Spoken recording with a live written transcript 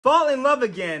Fall in Love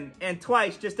Again and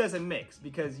Twice just doesn't mix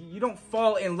because you don't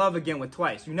fall in love again with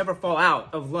Twice. You never fall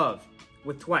out of love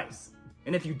with Twice.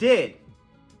 And if you did,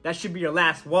 that should be your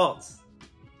last waltz.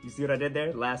 You see what I did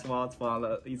there? Last waltz, fall in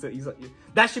love.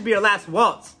 That should be your last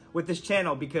waltz with this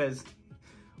channel because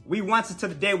we waltz it till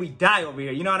the day we die over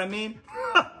here. You know what I mean?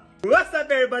 What's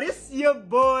up, everybody? It's your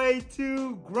boy,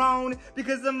 Too Grown,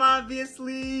 because I'm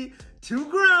obviously too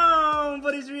grown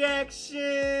for these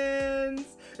reactions.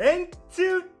 And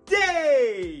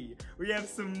today, we have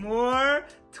some more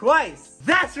Twice.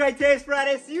 That's right, today's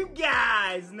Friday, so you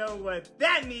guys know what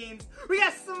that means. We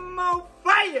got some more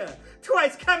fire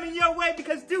Twice coming your way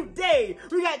because today,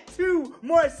 we got 2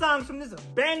 more songs from this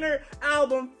banger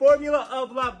album, Formula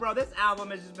of Love, bro. This album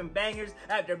has just been bangers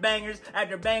after bangers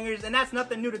after bangers, and that's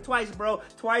nothing new to Twice, bro.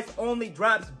 Twice only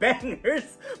drops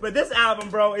bangers, but this album,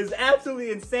 bro, is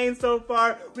absolutely insane so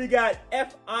far. We got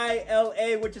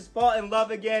F.I.L.A, which is Fall in Love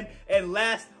Again, and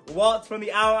Last Waltz from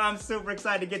the album. I'm super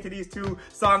excited to get to these 2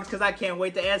 songs because I can't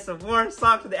wait to add some more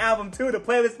songs for the album too. The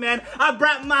playlist, man. I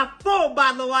brought my full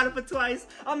bottle of water for Twice.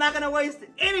 I'm not gonna waste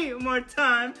any more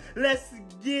time. Let's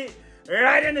get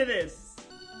right into this.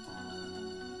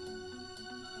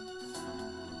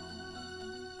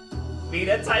 Be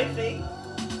the tight thing.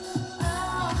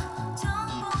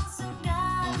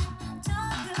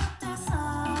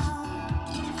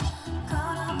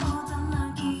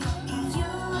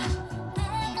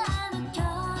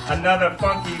 Another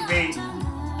funky beat.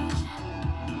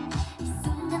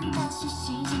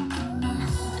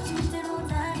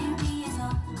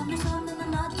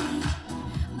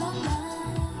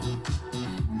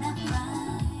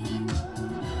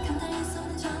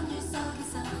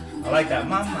 I like that,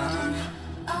 mama.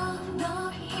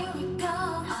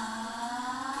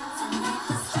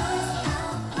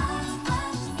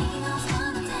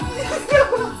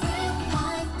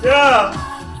 Yeah.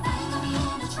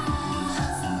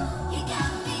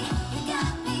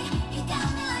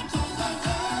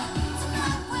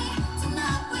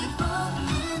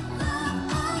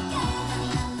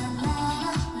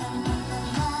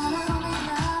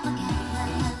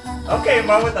 Okay,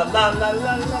 Mom, with the la la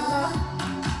la la la.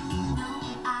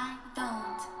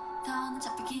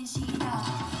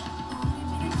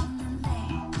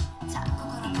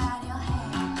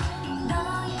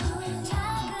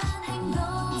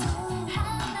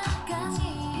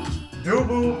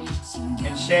 Dubu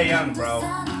and Shay Young, bro.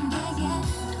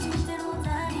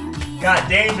 Got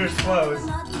dangerous flows.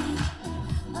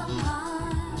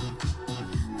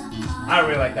 I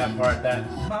really like that part. That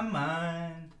my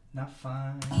mind not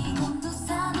fine.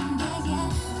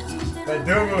 But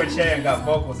Dubu and Shay Young got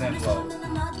vocals and flows.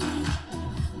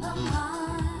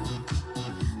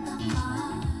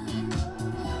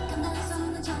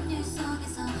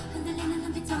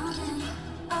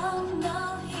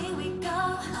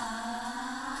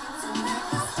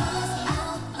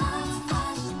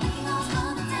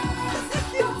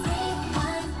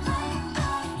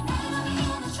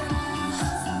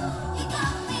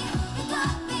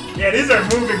 Yeah, these are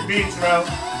moving beats, bro.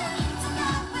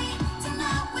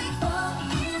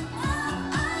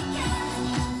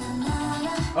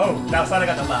 Oh, now Sonic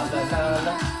got the la la la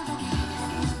la.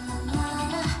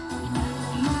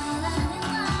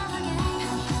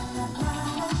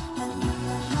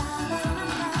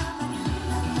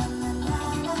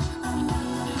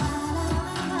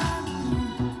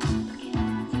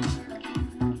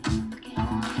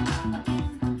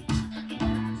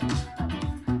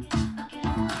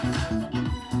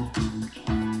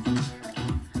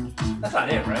 That's not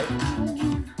it, right?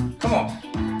 Come on.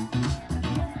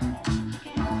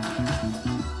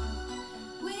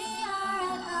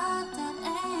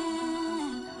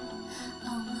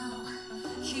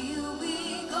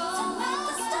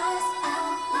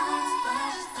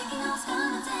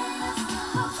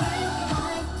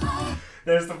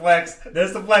 There's the flex.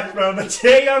 There's the flex, bro. The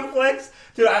Che Young flex.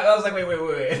 Dude, I was like,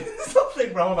 wait.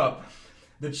 Something, bro. Hold up.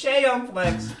 The Che Young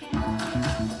flex.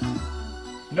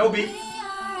 No beat.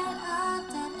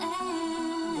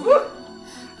 Woo!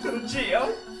 To the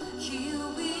Geo.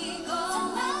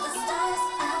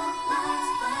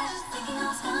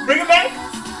 Bring it back.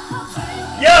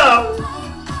 Yo!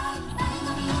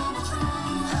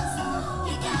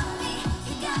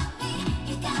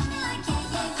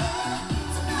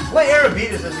 What era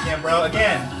beat is this again, bro?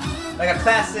 Again, like a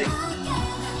classic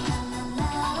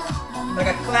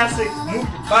move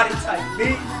your body type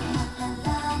beat.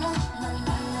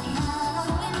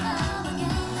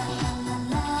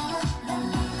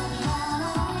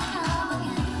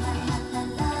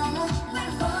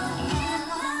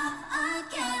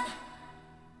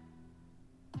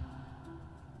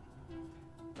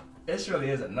 It's this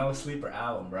really is a no sleeper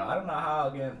album, bro. I don't know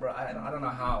how again, bro. I don't know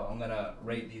how I'm gonna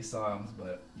rate these songs,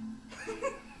 but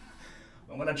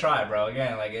I'm gonna try, bro.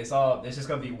 Again, like it's just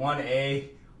gonna be 1A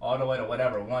all the way to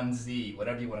whatever 1Z,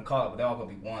 whatever you want to call it, but they're all gonna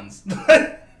be ones.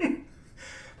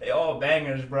 They all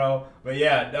bangers, bro. But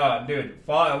yeah, no, dude,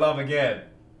 Fall in Love Again.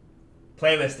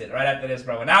 Playlist it right after this,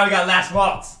 bro. But now we got Last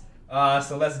Waltz.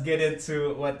 So let's get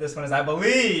into what this one is. I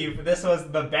believe this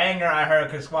was the banger I heard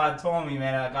because Squad told me,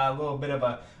 man. I got a little bit of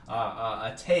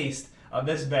a taste of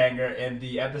this banger in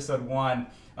the episode 1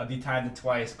 of the Time to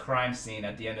Twice crime scene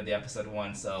at the end of the episode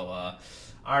 1. So I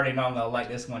already know I'm gonna like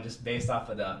this one just based off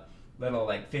of the little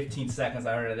like 15 seconds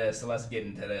I heard of this. So let's get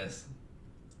into this.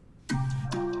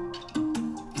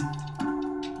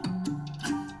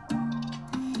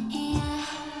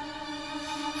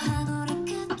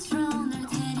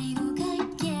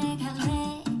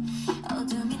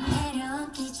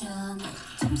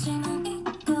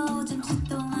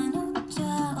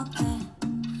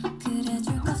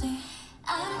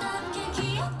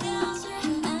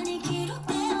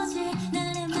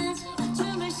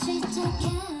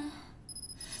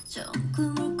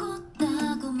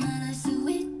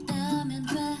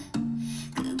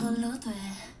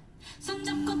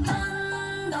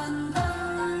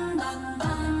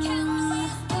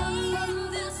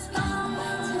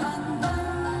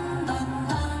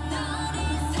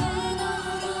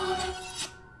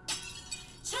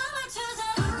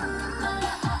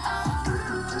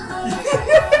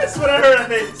 That's what I heard, I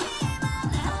think.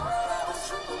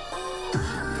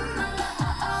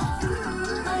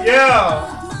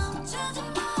 Yeah.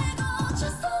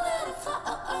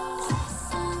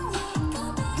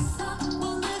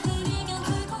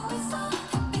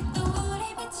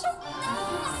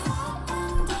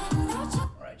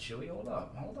 All right, Chewy, hold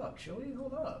up, Chewy,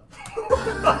 hold up.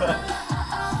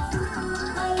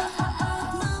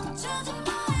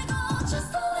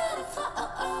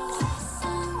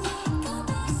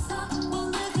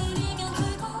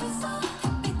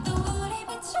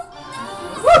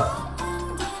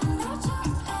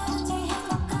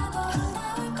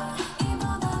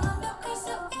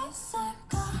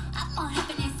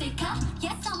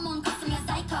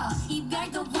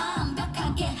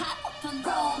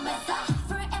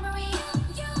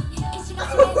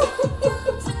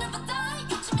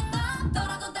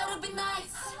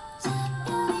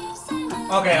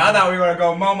 Okay, I thought we were gonna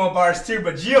go Momo bars too,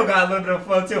 but Gio got a little bit of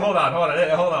flow too. Hold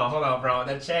on, bro.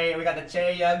 The Che, we got the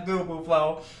Che Gubu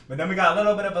flow, but then we got a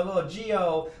little bit of a little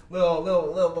Gio,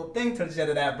 little thing to the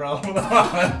end of that, bro. Hold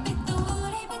on.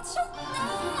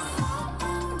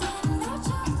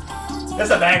 That's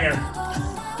a banger.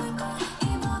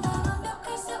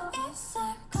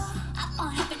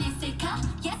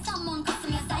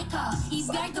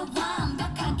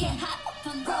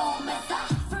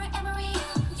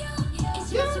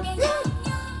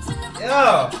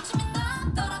 Yo.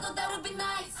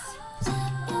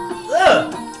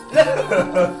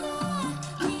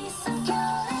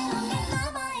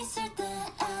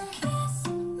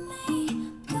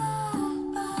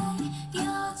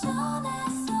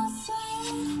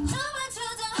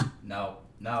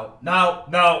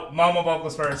 No. Mama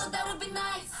vocals first.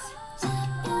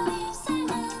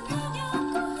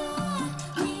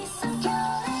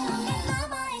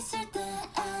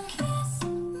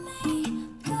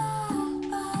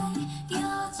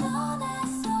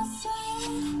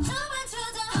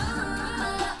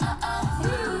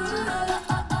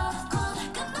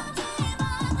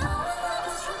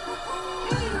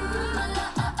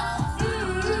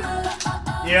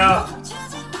 Yeah.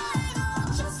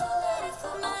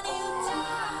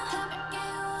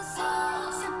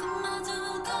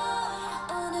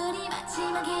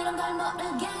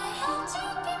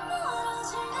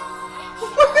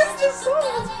 What is this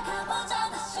song?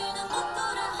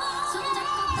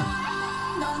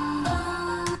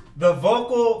 The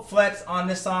vocal flex on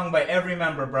this song by every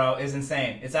member, bro, is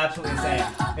insane. It's absolutely insane.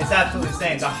 It's absolutely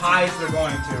insane. The highs they're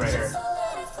going to right here.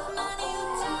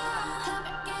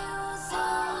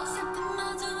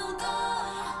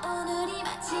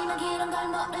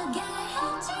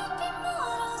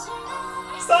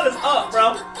 Sun is up,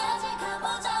 bro.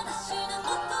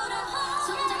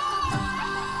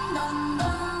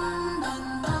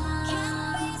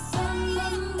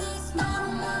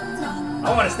 I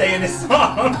want to stay in this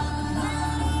song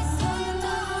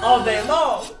all day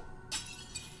long.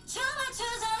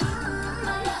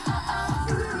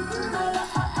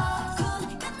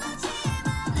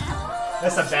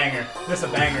 That's a banger. This is a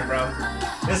banger, bro.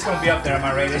 This is gonna be up there on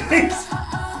my ratings.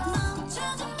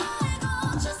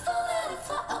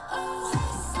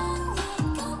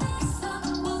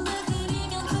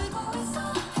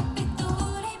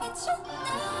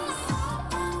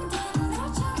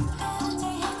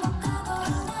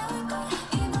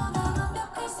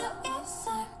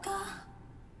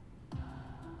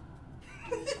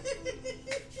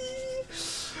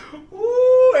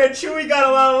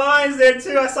 lines there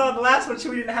too. I saw the last one, she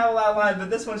didn't have a lot of lines, but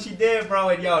this one she did, bro.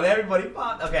 And yo, everybody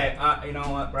popped. Okay, you know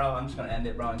what, bro? I'm just gonna end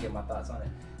it, bro, and get my thoughts on it.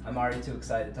 I'm already too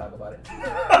excited to talk about it.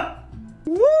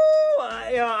 Woo!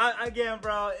 Again,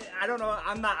 bro, I don't know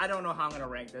how I'm gonna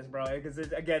rank this, bro, because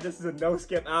again, this is a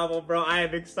no-skip album, bro. I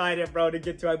am excited, bro, to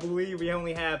get to. I believe we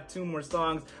only have 2 more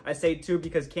songs. I say 2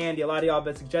 because Candy, a lot of y'all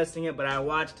been suggesting it, but I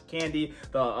watched Candy,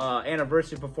 the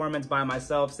anniversary performance by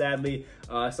myself, sadly.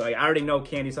 So I already know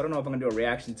Candy, so I don't know if I'm gonna do a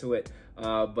reaction to it.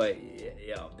 But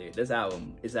yo, dude, this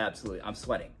album is absolutely, I'm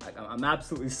sweating. Like, I'm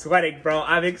absolutely sweating, bro.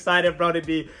 I'm excited, bro, to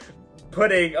be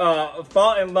putting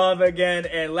Fall in Love Again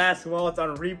and Last Waltz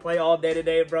on replay all day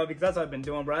today, bro, because that's what I've been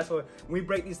doing, bro. That's what, when we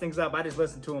break these things up, I just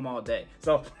listen to them all day.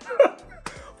 So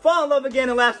Fall in Love Again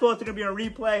and Last Waltz are gonna be on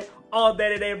replay all day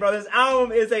today, bro. This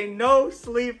album is a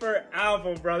no-sleeper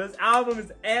album, bro. This album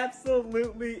is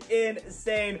absolutely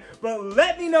insane. But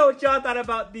let me know what y'all thought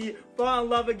about the Fall in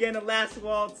Love Again and Last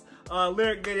Waltz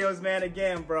lyric videos, man.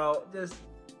 Again, bro, just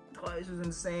Twice was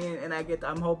insane, and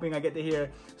I'm hoping I get to hear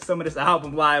some of this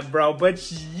album live, bro.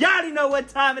 But y'all already know what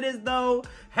time it is, though.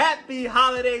 Happy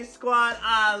holiday, squad.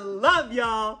 I love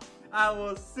y'all. I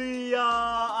will see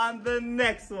y'all on the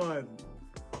next one.